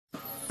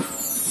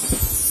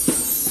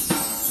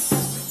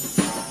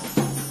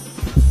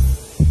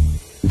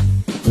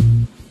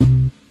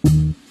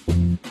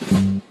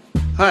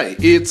Hi,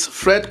 it's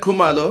Fred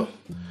Kumalo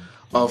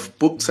of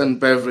Books and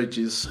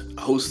Beverages,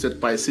 hosted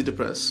by City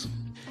Press.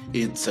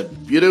 It's a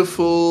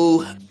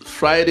beautiful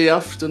Friday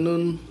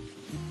afternoon,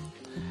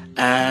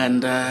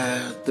 and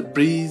the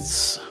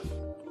breeze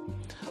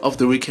of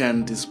the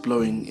weekend is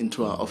blowing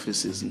into our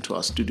offices, into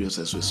our studios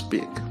as we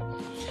speak.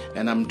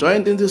 And I'm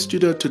joined in the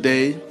studio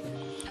today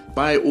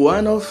by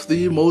one of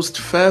the most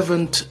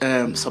fervent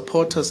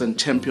supporters and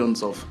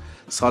champions of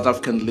South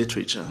African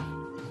literature.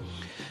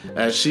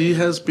 She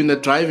has been a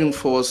driving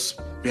force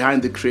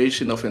behind the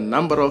creation of a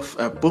number of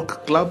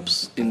book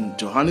clubs in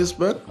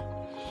Johannesburg.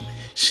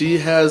 She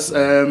has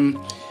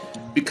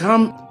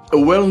become a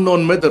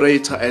well-known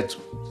moderator at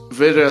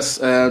various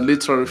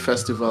literary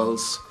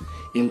festivals,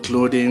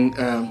 including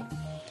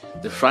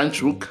the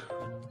Franschhoek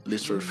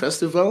Literary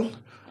Festival,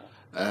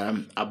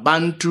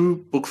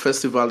 Abantu Book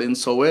Festival in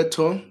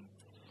Soweto,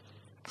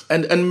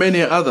 and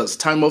many others,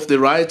 Time of the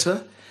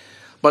Writer.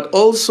 But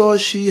also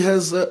she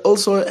has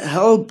also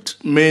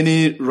helped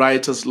many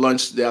writers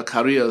launch their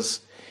careers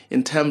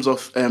in terms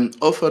of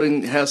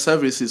offering her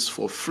services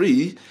for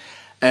free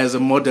as a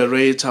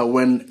moderator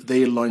when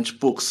they launch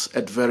books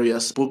at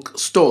various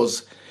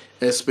bookstores,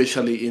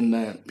 especially in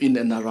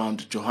and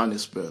around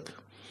Johannesburg.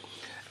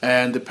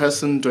 And the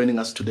person joining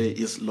us today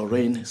is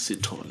Lorraine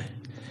Sithole.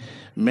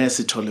 May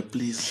Sithole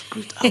please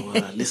greet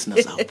our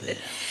listeners out there.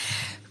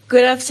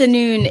 Good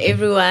afternoon,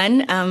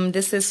 everyone.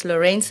 This is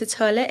Lorraine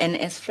Sithole, and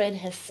as Fred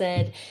has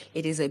said,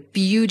 it is a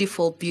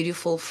beautiful,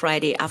 beautiful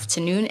Friday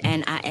afternoon,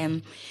 and I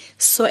am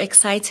so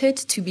excited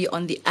to be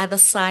on the other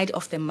side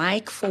of the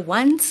mic for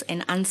once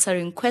and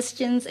answering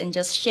questions and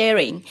just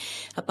sharing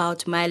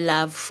about my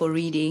love for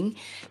reading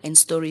and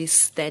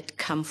stories that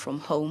come from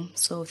home.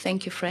 So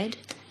thank you, Fred.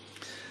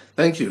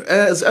 Thank you.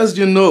 As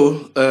you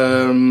know,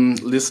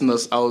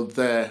 listeners out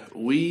there,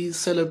 we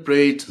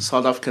celebrate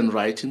South African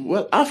writing,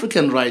 well,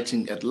 African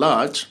writing at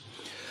large,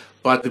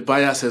 but the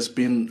bias has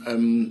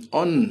been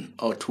on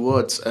or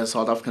towards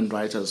South African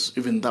writers,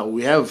 even though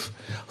we have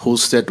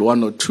hosted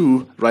one or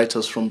two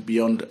writers from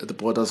beyond the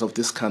borders of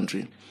this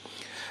country.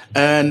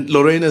 And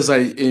Lorraine, as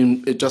I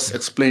just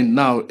explained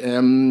now,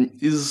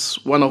 is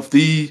one of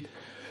the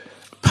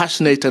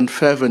passionate and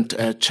fervent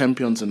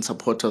champions and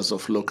supporters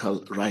of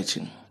local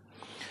writing.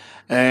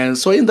 And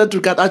so in that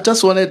regard, I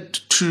just wanted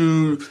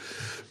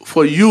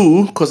for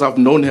you, because I've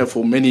known her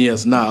for many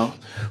years now,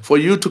 for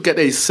you to get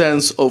a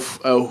sense of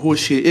who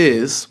she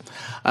is.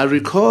 I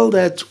recall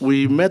that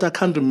we met, I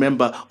can't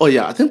remember. Oh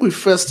yeah, I think we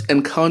first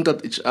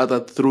encountered each other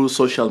through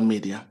social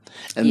media.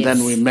 And Yes.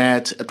 Then we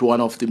met at one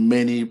of the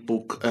many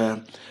book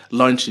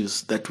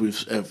launches that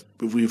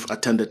we've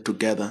attended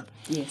together.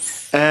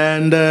 Yes.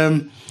 And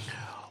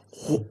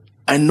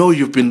I know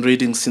you've been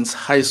reading since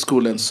high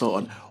school and so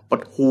on.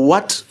 But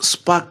what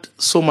sparked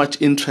so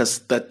much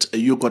interest that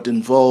you got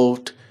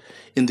involved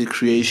in the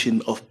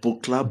creation of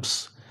book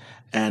clubs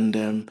and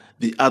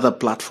the other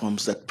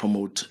platforms that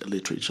promote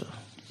literature?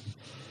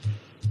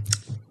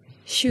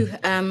 Sure.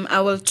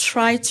 I will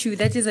try to.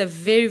 That is a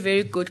very,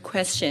 very good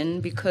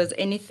question, because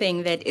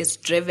anything that is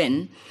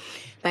driven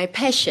by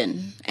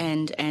passion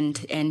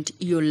and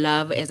your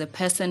love as a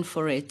person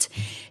for it,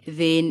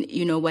 then,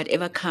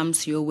 whatever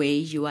comes your way,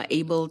 you are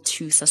able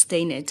to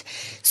sustain it.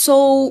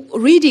 So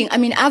reading,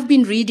 I've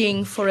been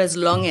reading for as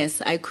long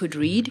as I could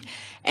read.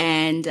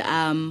 And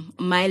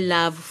my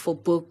love for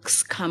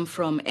books come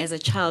from as a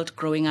child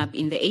growing up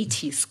in the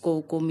 80s,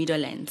 go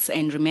Middlelands.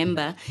 And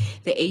remember,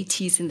 the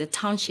 80s in the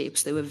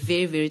townships, they were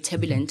very, very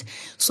turbulent.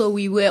 So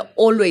we were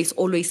always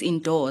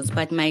indoors.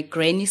 But my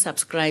granny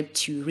subscribed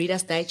to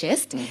Reader's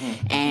Digest,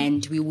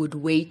 and we would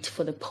wait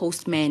for the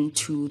postman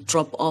to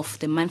drop off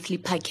the monthly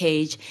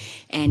package,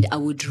 and I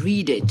would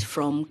read it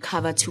from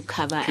cover to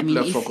cover. People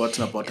have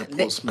forgotten about the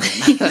postman.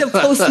 The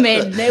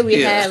postman, there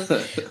we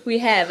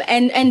have.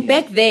 And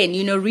back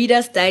then,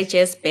 Reader's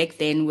Digest back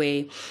then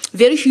were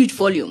very huge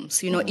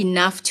volumes,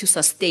 enough to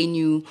sustain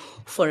you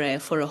for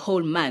a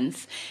whole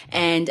month.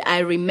 And I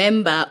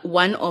remember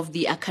one of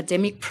the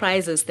academic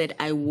prizes that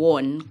I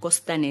won,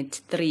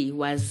 Costanet 3,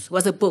 was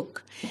a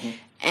book. Mm-hmm.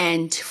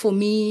 And for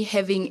me,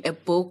 having a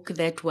book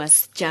that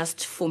was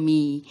just for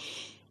me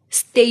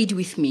stayed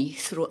with me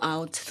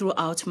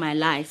throughout my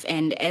life.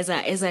 And as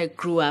I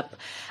grew up,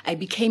 I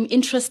became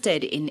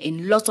interested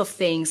in lots of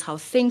things, how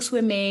things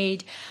were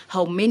made,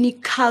 how many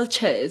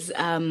cultures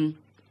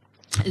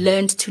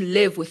learned to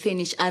live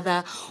within each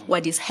other,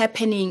 what is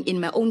happening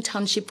in my own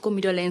township,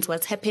 Middlelands,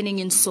 what's happening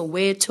in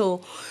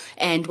Soweto,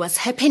 and what's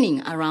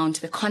happening around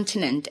the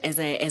continent as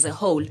a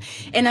whole.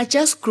 And I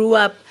just grew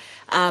up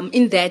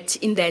in that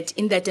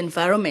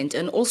environment,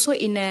 and also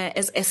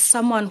as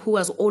someone who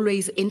was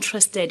always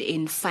interested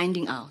in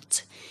finding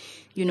out.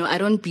 I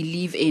don't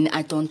believe in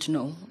I don't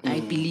know.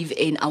 I believe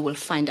in I will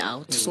find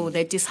out. So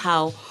that is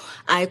how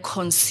I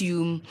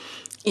consume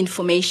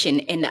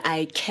information, and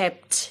I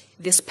kept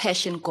this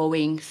passion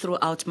going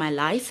throughout my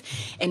life.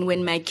 And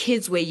when my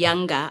kids were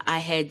younger, I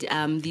had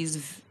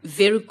these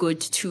very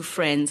good two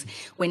friends.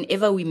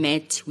 Whenever we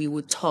met, we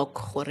would talk,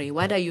 Jorge,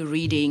 what are you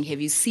reading?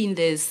 Have you seen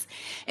this?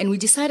 And we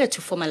decided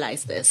to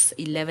formalize this.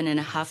 11 and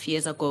a half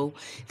years ago,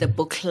 the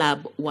book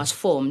club was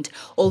formed.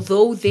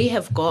 Although they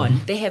have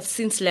gone, they have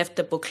since left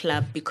the book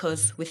club,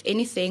 because with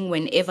anything,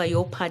 whenever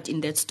your part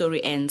in that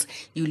story ends,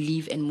 you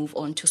leave and move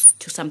on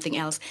to something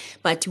else.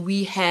 But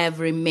we have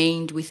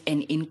remained with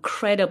an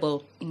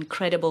incredible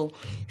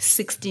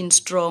 16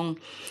 strong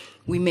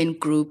women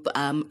group,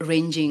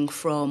 ranging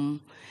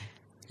from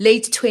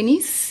late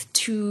 20s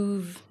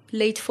to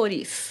late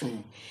 40s.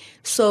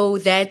 So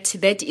that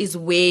is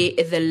where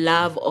the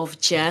love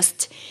of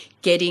just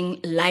getting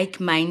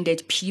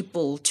like-minded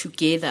people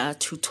together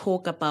to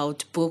talk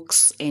about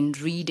books and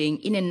reading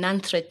in a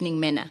non-threatening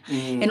manner.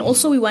 And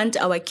also we want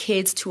our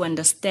kids to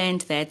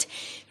understand that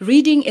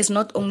reading is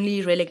not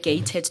only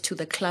relegated to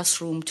the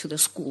classroom, to the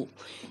school.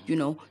 You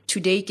know,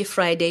 today,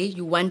 Friday,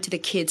 you want the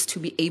kids to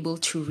be able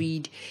to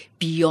read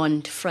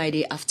beyond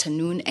Friday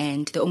afternoon.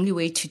 And the only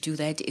way to do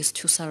that is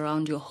to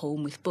surround your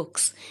home with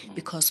books,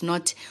 because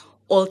not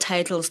all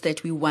titles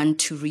that we want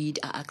to read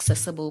are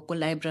accessible to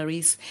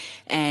libraries.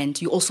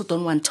 And you also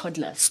don't want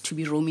toddlers to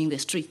be roaming the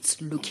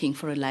streets looking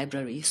for a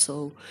library.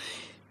 So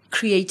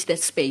create that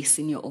space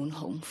in your own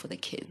home for the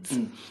kids.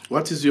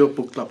 What is your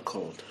book club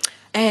called?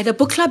 The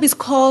book club is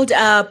called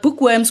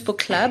Bookworms Book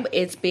Club.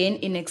 It's been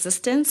in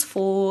existence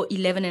for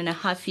 11 and a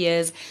half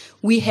years.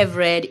 We have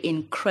read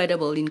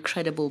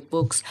incredible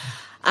books.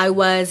 I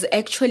was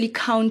actually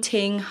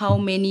counting how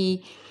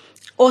many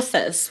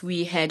authors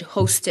we had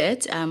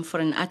hosted for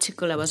an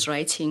article I was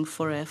writing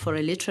for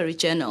a literary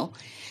journal.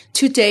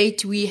 To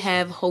date, we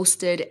have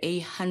hosted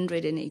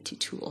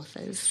 182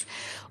 authors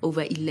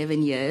over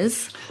 11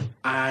 years.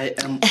 I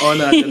am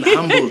honored and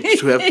humbled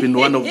to have been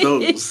one of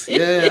those.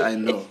 Yeah, I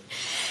know.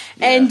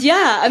 And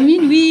I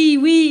mean,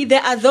 we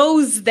there are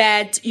those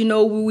that, you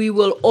know, we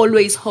will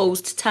always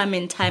host time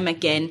and time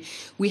again.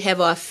 We have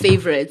our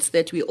favorites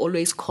that we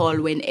always call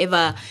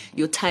whenever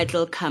your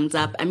title comes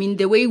up. I mean,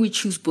 the way we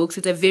choose books,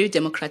 it's a very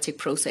democratic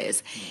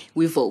process.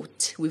 We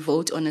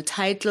vote on a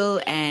title,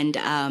 and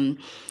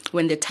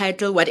when the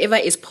title, whatever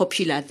is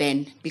popular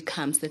then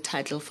becomes the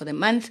title for the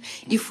month.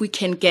 If we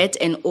can get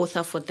an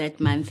author for that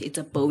month, it's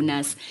a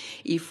bonus.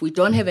 If we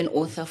don't have an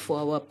author for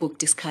our book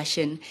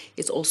discussion,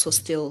 it's also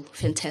still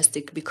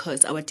fantastic,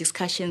 because our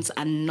discussions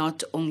are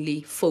not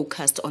only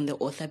focused on the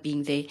author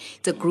being there.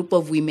 It's a group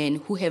of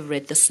women who have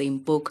read the same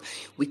book.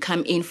 We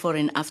come in for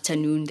an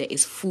afternoon. There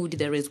is food,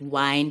 there is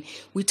wine.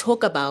 We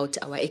talk about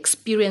our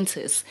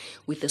experiences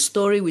with the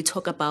story. We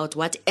talk about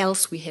what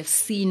else we have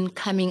seen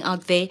coming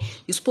out there.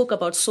 You spoke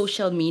about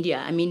social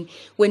media. I mean,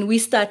 when we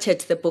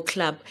started the book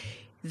club,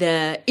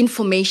 the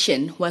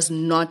information was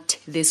not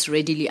this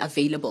readily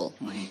available.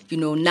 You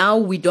know, now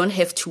we don't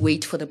have to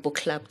wait for the book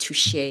club to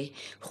share,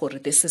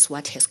 this is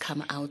what has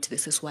come out,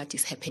 this is what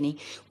is happening.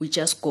 We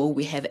just go,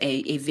 we have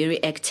a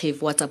very active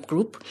WhatsApp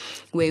group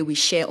where we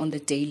share on the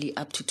daily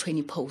up to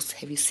 20 posts.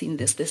 Have you seen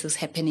this? This is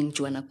happening.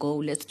 Do you want to go?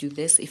 Let's do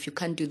this. If you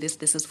can't do this,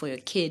 this is for your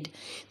kid.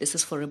 This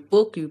is for a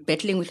book. You're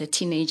battling with a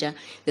teenager.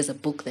 There's a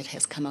book that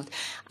has come out.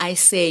 I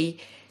say,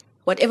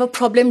 whatever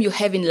problem you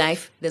have in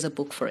life, there's a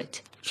book for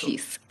it.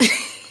 Please.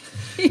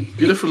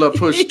 Beautiful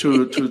approach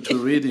to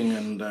reading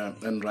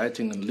and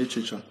writing and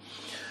literature.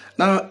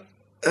 Now,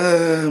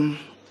 the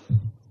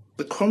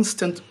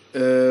constant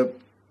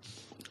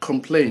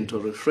complaint or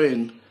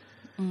refrain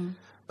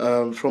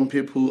from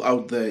people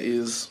out there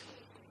is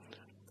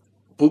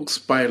books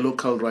by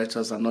local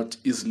writers are not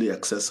easily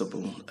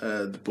accessible.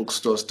 The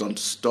bookstores don't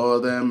store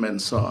them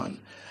and so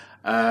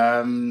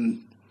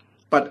on.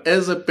 But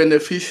as a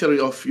beneficiary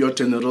of your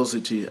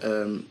generosity,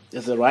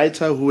 as a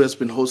writer who has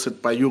been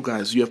hosted by you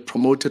guys, you have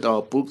promoted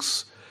our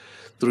books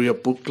through your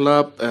book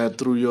club,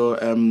 through your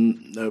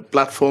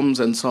platforms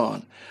and so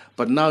on.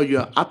 But now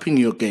you're upping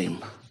your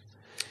game.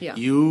 Yeah.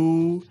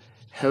 You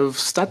have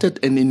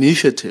started an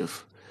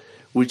initiative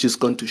which is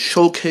going to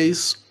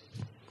showcase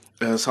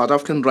South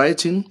African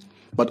writing,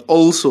 but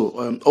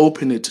also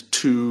open it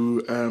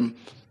to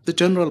the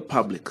general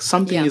public.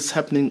 Something is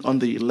happening on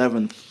the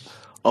 11th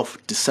of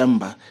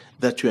December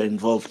that you are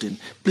involved in.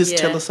 Please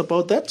tell us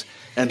about that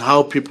and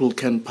how people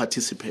can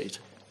participate.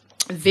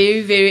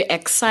 Very, very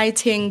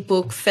exciting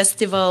book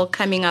festival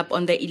coming up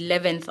on the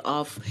 11th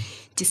of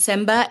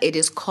December. It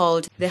is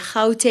called the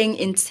Gauteng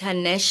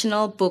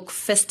International Book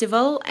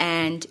Festival,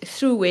 and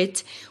through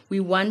it, we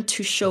want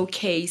to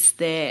showcase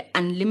the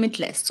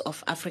limitless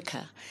of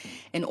Africa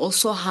and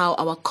also how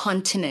our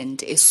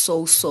continent is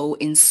so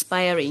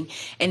inspiring.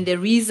 And the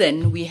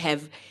reason we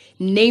have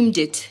named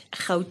it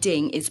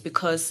Gauteng is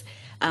because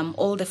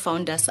all the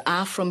founders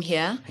are from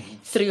here.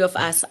 3 of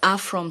us are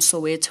from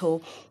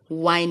Soweto.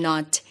 Why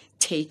not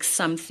take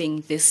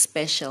something this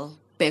special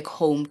back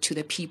home to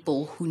the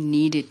people who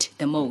need it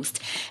the most.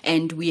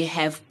 And we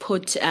have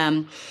put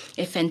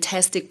a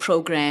fantastic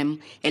program,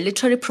 a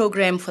literary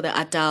program for the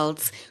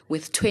adults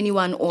with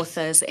 21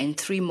 authors and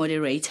 3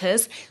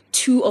 moderators.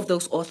 2 of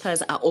those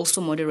authors are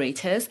also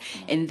moderators.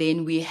 And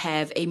then we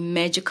have a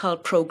magical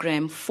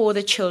program for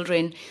the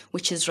children,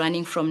 which is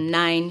running from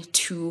 9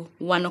 to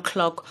 1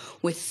 o'clock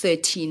with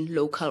 13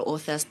 local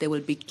authors. There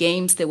will be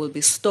games, there will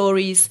be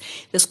stories,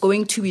 there's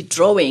going to be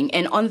drawing.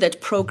 And on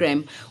that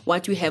program,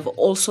 what we have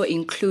also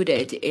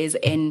included is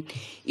an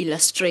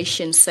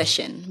illustration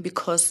session,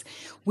 because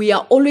we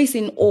are always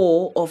in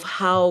awe of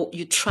how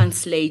you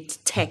translate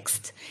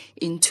text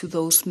into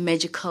those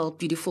magical,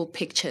 beautiful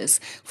pictures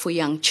for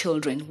young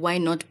children. Why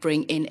not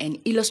bring in an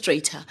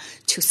illustrator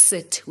to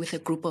sit with a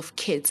group of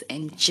kids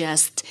and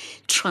just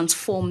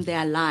transform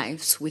their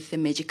lives with the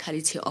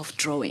magicality of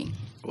drawing?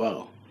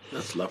 Wow,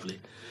 that's lovely.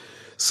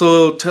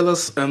 So tell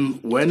us,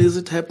 when is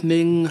it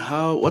happening?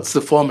 What's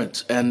the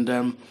format,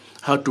 and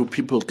how do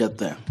people get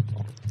there?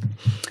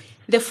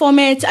 The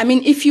format, I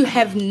mean, if you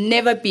have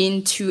never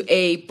been to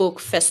a book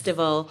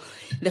festival,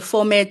 the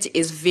format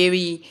is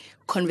very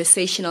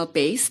conversational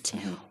based.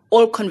 Mm-hmm.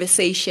 All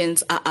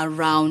conversations are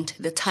around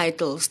the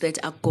titles that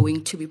are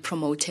going to be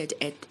promoted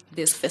at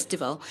this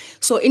festival.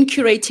 So in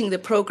curating the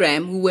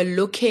program, we were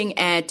looking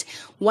at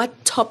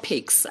what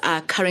topics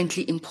are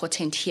currently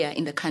important here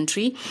in the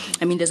country.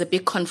 I mean, there's a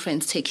big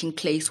conference taking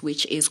place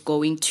which is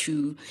going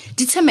to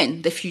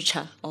determine the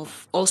future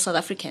of all South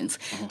Africans.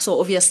 Mm-hmm. So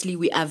obviously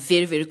we are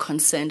very, very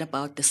concerned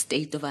about the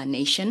state of our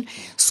nation.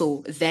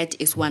 So that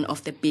is one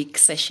of the big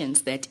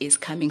sessions that is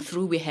coming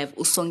through. We have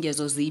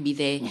Usongezo Zibi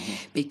there,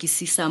 mm-hmm.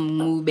 Bekisisa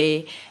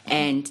Mube,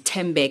 and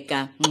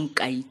Tembeka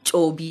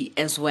Mkaichobi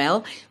as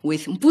well,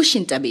 with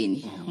Mbushintabeni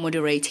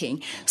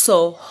moderating.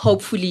 So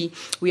hopefully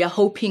we are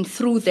hoping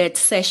through that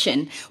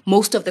session,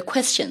 most of the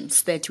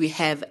questions that we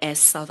have as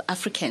South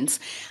Africans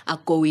are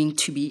going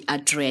to be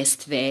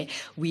addressed there.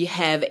 We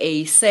have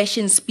a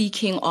session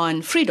speaking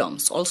on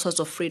freedoms, all sorts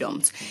of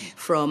freedoms,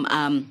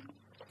 from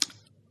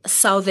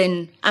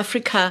Southern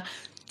Africa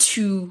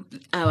to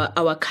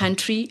our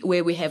country,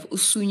 where we have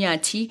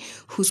Usunyati,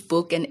 whose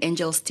book An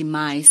Angel's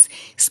Demise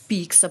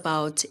speaks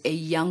about a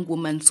young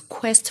woman's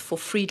quest for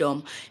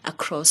freedom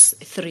across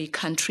 3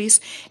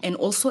 countries. And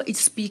also it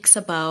speaks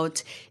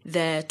about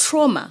the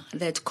trauma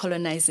that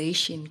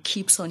colonization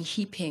keeps on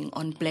heaping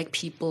on Black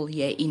people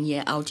year in,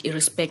 year out,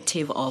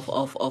 irrespective of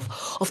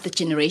the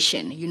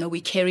generation. You know,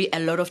 we carry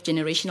a lot of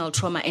generational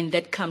trauma, and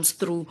that comes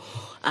through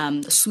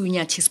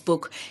Sunyati's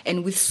book.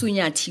 And with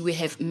Sunyati, we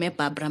have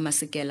Barbara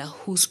Masekela,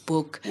 whose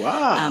book,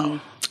 wow.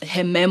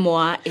 Her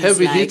memoir is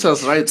heavy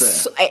hitters right there.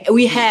 So,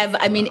 we have,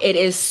 I mean, it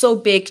is so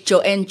big.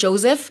 Joanne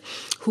Joseph,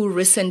 who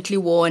recently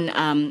won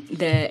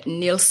the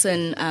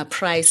Nielsen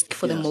Prize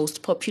for the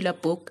most popular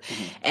book,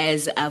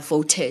 as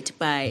voted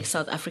by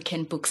South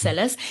African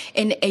booksellers,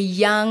 and a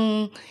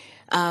young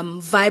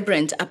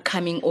vibrant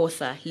upcoming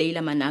author,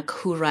 Leila Manak,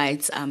 who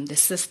writes The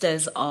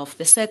Sisters of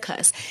the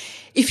Circus.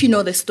 If you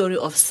know the story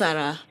of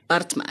Sarah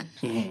Bartman,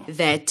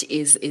 that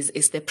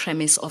is the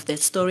premise of that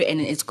story, and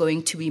it's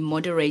going to be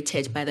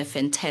moderated by the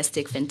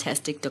fantastic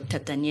Dr.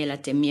 Daniela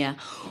Demir,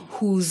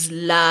 whose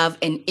love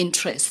and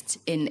interest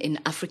in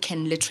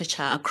African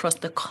literature across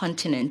the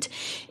continent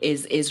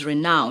is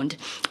renowned.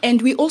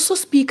 And we also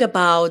speak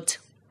about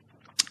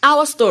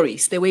our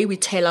stories, the way we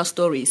tell our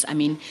stories. I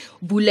mean,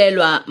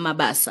 Bulelwa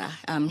Mabasa,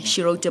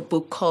 she wrote a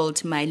book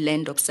called My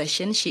Land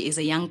Obsession. She is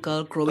a young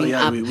girl growing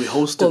up. We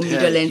hosted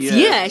her.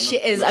 Yeah, she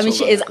is. I mean,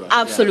 she is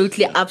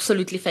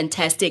absolutely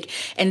fantastic.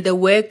 And the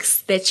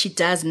works that she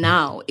does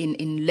now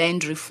in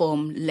land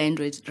reform, land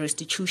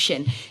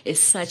restitution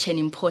is such an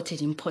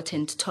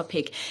important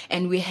topic.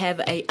 And we have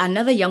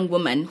another young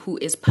woman who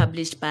is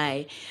published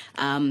by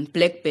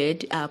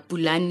Blackbird,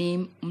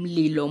 Bulani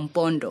Mlilo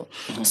Mpondo.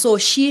 So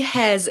she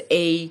has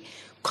a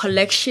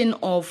collection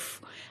of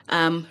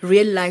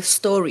real life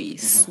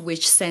stories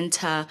which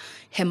center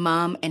her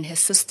mom and her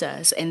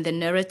sisters, and the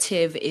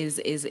narrative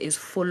is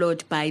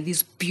followed by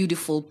these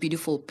beautiful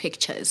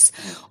pictures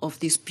of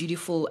these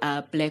beautiful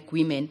Black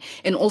women.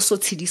 And also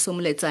Tsidiso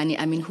Mletsani,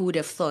 I mean, who would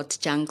have thought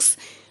Junks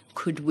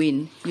could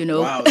win, you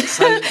know? Wow, the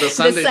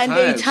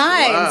Sunday Times.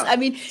 Wow. I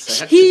mean,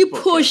 he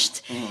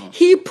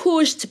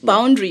pushed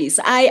boundaries.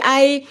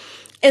 I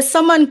as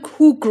someone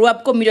who grew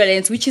up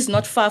Comedians, which is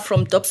not far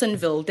from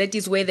Dobsonville, that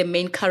is where the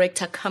main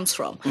character comes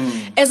from.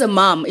 As a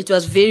mom, it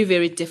was very,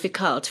 very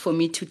difficult for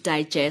me to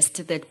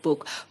digest that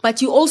book.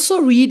 But you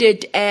also read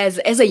it as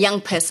a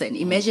young person.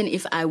 Imagine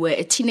if I were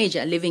a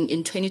teenager living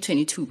in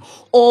 2022,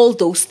 all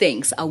those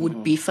things I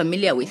would be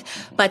familiar with.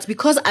 But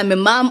because I'm a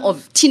mom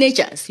of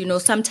teenagers, you know,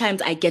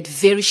 sometimes I get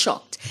very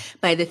shocked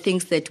by the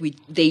things that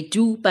they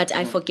do, but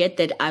I forget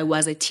that I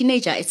was a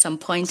teenager at some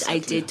point. Exactly. I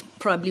did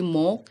probably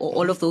more or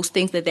all of those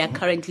things that they are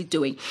currently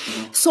doing.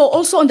 So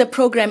also on the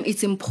program,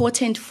 it's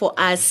important for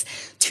us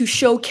to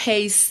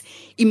showcase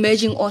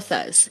emerging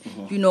authors,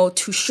 you know,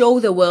 to show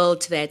the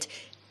world that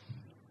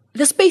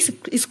the space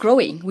is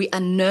growing. We are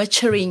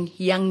nurturing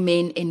young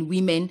men and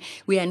women.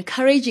 We are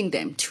encouraging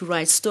them to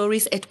write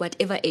stories at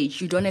whatever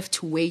age. You don't have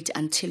to wait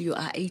until you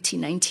are 80,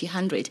 90,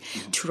 100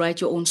 to write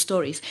your own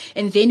stories.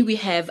 And then we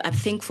have, I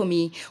think for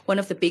me, one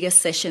of the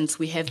biggest sessions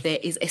we have there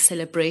is a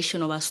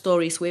celebration of our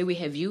stories, where we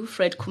have you,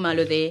 Fred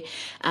Kumalo, there,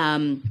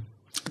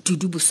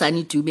 Dudu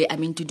Busani Dube. I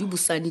mean, Dudu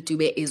Busani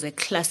Dube is a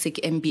classic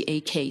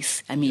MBA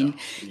case. I mean,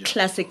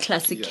 classic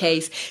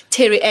case.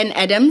 Terry Ann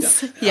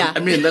Adams. Yeah.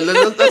 I mean,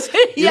 that's,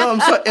 I'm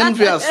so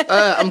envious.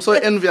 I'm so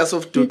envious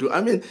of Dudu.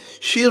 I mean,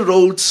 she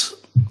wrote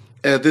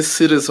this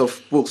series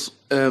of books.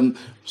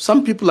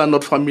 Some people are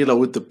not familiar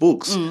with the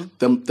books.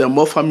 They're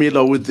more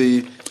familiar with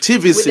the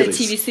TV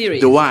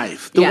series. The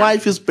Wife. The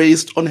Wife is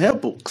based on her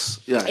books.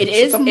 Yeah,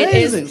 it's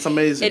amazing. It's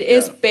amazing. It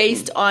is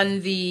based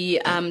on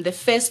the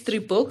first 3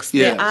 books.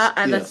 Yes, there are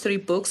other 3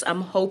 books.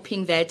 I'm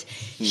hoping that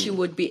she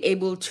would be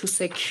able to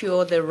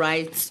secure the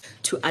rights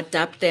to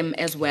adapt them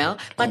as well.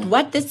 But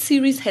what that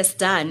series has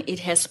done, it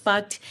has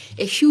sparked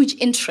a huge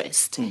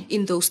interest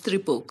in those 3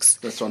 books.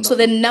 That's wonderful. So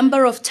the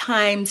number of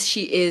times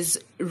she is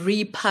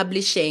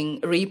republishing,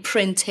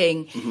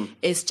 reprinting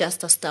is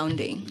just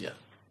astounding. Yeah.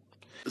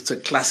 It's a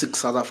classic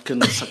South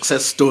African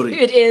success story.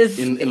 It is.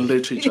 In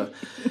literature.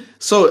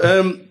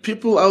 So,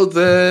 people out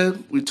there,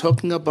 we're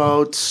talking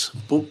about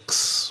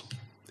books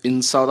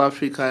in South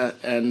Africa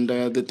and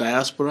the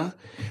diaspora.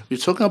 We're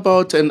talking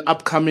about an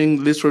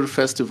upcoming literary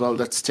festival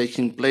that's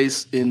taking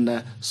place in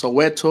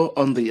Soweto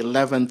on the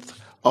 11th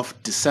of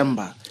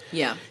December.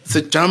 Yeah. It's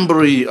a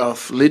jamboree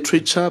of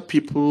literature.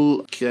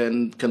 People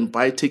can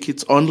buy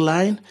tickets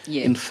online.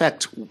 Yeah. In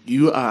fact,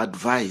 you are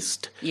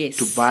advised Yes.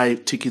 to buy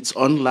tickets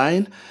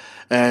online.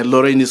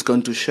 Lorraine is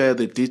going to share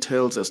the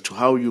details as to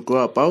how you go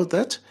about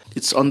that.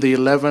 It's on the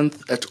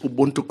 11th at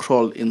Ubuntu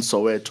Crawl in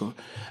Soweto.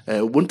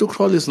 Ubuntu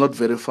Crawl is not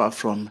very far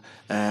from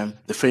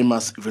the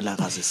famous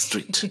Vilakazi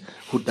Street.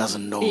 Who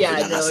doesn't know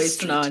Vilakazi it's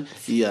Street? not.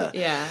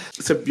 Yeah.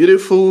 It's a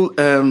beautiful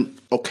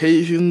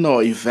occasion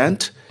or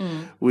event,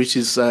 which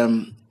is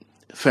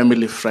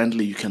family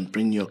friendly. You can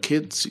bring your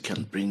kids, you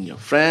can bring your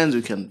friends,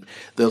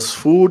 there's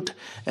food,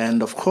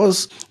 and of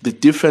course the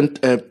different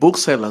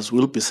booksellers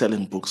will be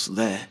selling books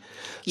there.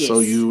 Yes. So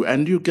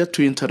you get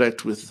to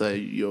interact with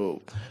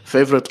your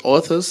favorite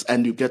authors,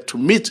 and you get to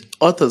meet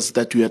authors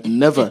that you had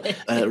never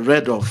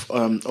read of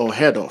or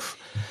heard of.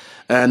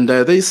 And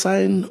they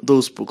sign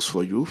those books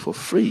for you for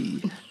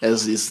free,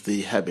 as is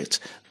the habit.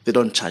 They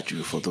don't charge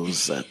you for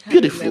those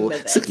beautiful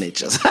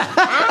signatures.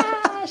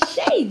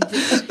 Shade.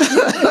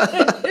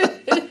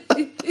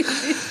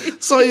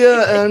 So,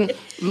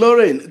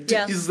 Lauren,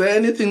 is there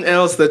anything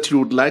else that you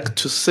would like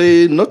to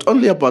say, not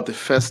only about the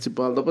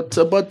festival, but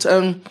about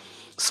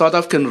South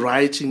African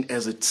writing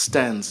as it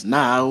stands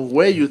now,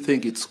 where you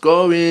think it's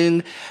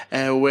going,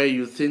 and where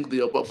you think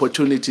the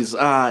opportunities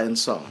are, and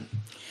so on?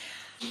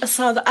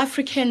 South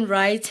African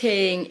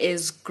writing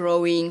is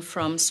growing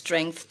from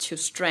strength to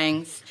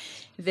strength.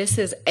 This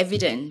is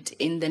evident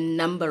in the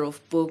number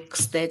of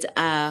books that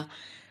are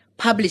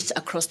published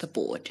across the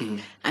board.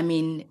 I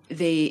mean,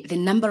 the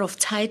number of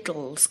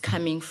titles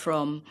coming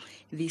from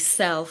the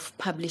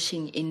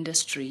self-publishing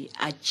industry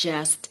are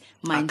just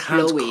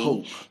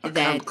mind-blowing. I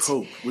can't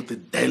cope with the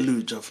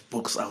deluge of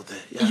books out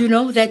there. Yeah. You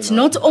know, that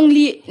not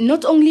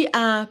only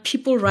are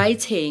people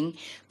writing,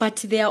 but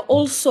they are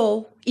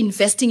also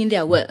investing in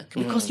their work,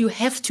 because you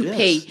have to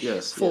pay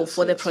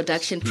for the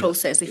production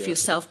process if you're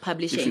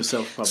self-publishing.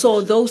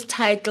 So those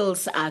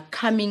titles are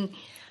coming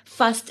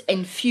fast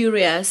and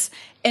furious,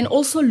 and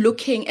also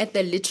looking at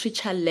the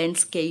literature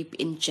landscape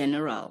in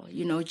general.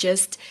 You know,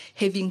 just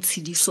having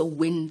Tsidiso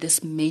win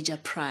this major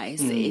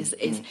prize is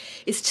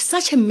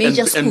such a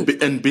major scoop.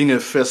 And being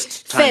a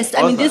first-time author.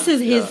 I mean, this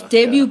is his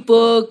debut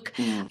book.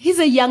 He's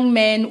a young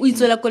man. He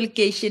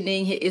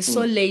is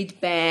so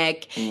laid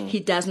back. He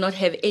does not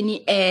have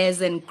any airs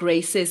and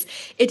graces.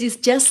 It is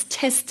just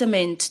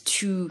testament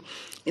to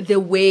the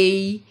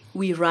way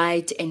we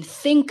write and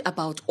think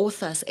about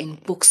authors and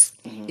books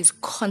is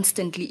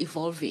constantly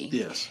evolving.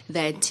 Yes.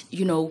 That,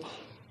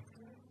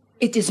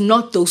 it is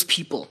not those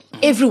people.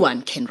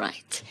 Everyone can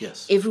write.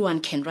 Yes.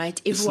 Everyone can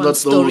write. Everyone's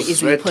story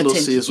is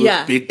important.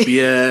 With big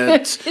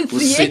beard,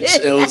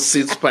 who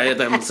sits by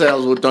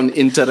themselves, who don't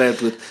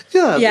interact with.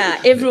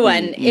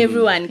 Everyone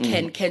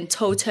can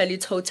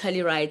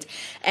totally write.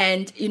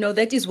 And,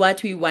 that is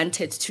what we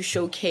wanted to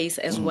showcase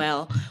as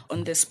well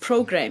on this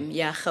program,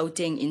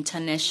 Gauteng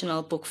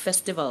International Book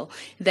Festival,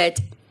 that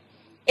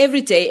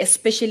every day,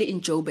 especially in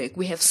Joburg,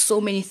 we have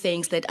so many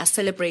things that are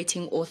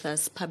celebrating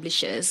authors,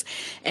 publishers,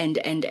 and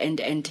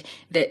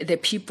the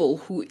people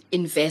who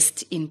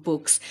invest in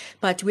books.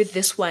 But with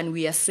this one,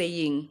 we are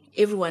saying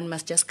everyone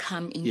must just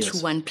come into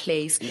one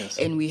place,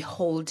 and we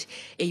host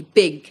a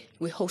big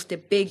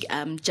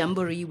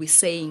jamboree. We're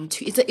saying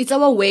it's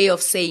our way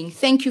of saying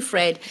thank you,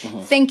 Fred,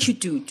 thank you,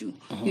 Dudu,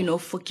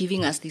 for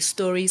giving us these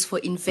stories, for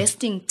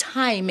investing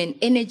time and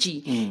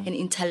energy and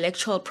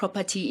intellectual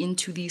property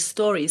into these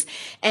stories.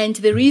 And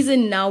the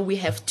reason now we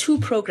have 2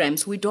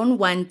 programs, we don't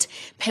want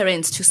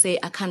parents to say,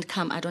 I can't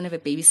come, I don't have a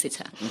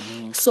babysitter.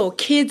 So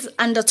kids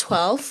under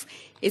 12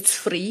 It's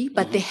free,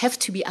 but they have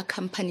to be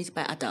accompanied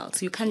by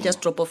adults. You can't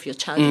just drop off your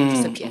child and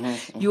disappear.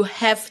 You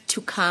have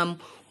to come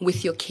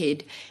with your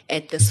kid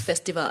at this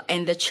festival.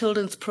 And the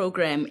children's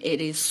program,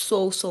 it is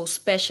so, so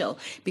special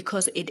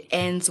because it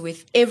ends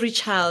with every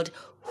child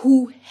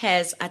who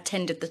has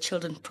attended the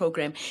children's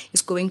program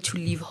is going to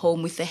leave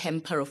home with a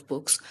hamper of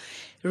books,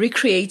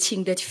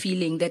 recreating that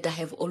feeling that I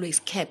have always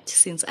kept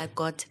since I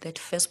got that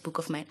first book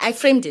of mine. I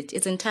framed it.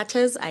 It's in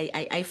tatters.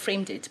 I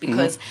framed it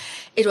because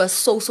it was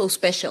so, so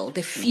special.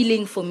 The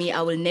feeling for me,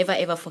 I will never,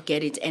 ever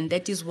forget it. And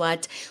that is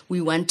what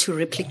we want to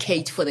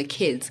replicate for the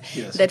kids.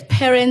 Yes. That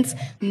parents,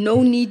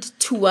 no need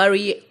to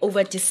worry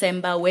over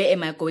December. Where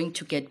am I going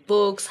to get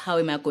books? How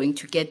am I going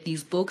to get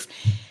these books?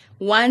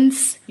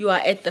 Once you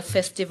are at the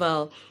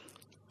festival,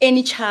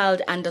 any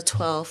child under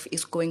 12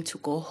 is going to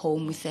go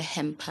home with a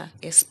hamper,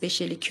 a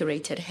specially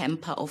curated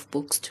hamper of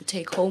books to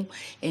take home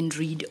and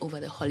read over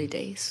the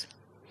holidays.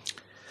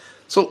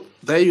 So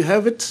there you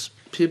have it,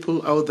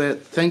 people out there.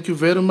 Thank you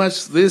very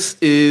much. This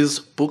is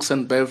Books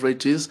and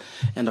Beverages.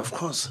 And of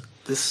course,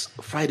 this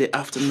Friday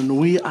afternoon,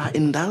 we are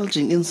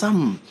indulging in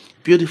some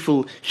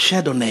beautiful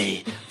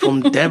Chardonnay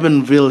from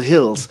Devonville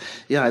Hills.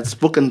 Yeah, it's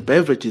Book and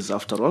Beverages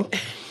after all.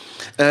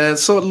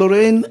 So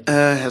Lorraine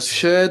has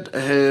shared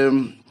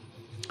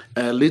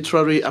a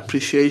literary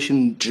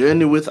appreciation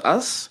journey with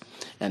us,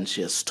 and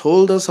she has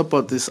told us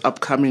about this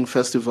upcoming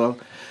festival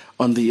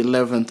on the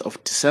 11th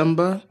of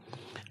December.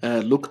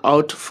 Look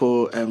out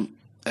for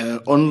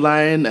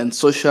online and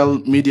social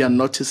media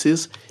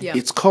notices. Yeah.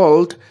 It's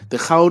called the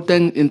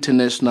Gauteng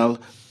International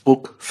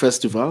Book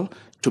Festival,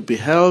 to be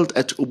held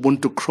at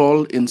Ubuntu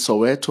Kroll in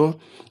Soweto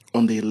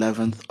on the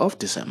 11th of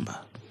December.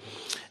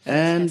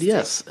 And Fantastic.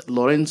 yes,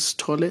 Lawrence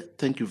Tolle,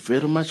 thank you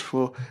very much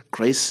for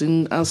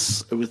gracing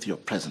us with your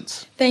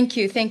presence. Thank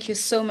you. Thank you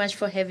so much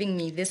for having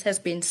me. This has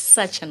been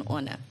such an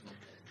honor.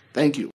 Thank you.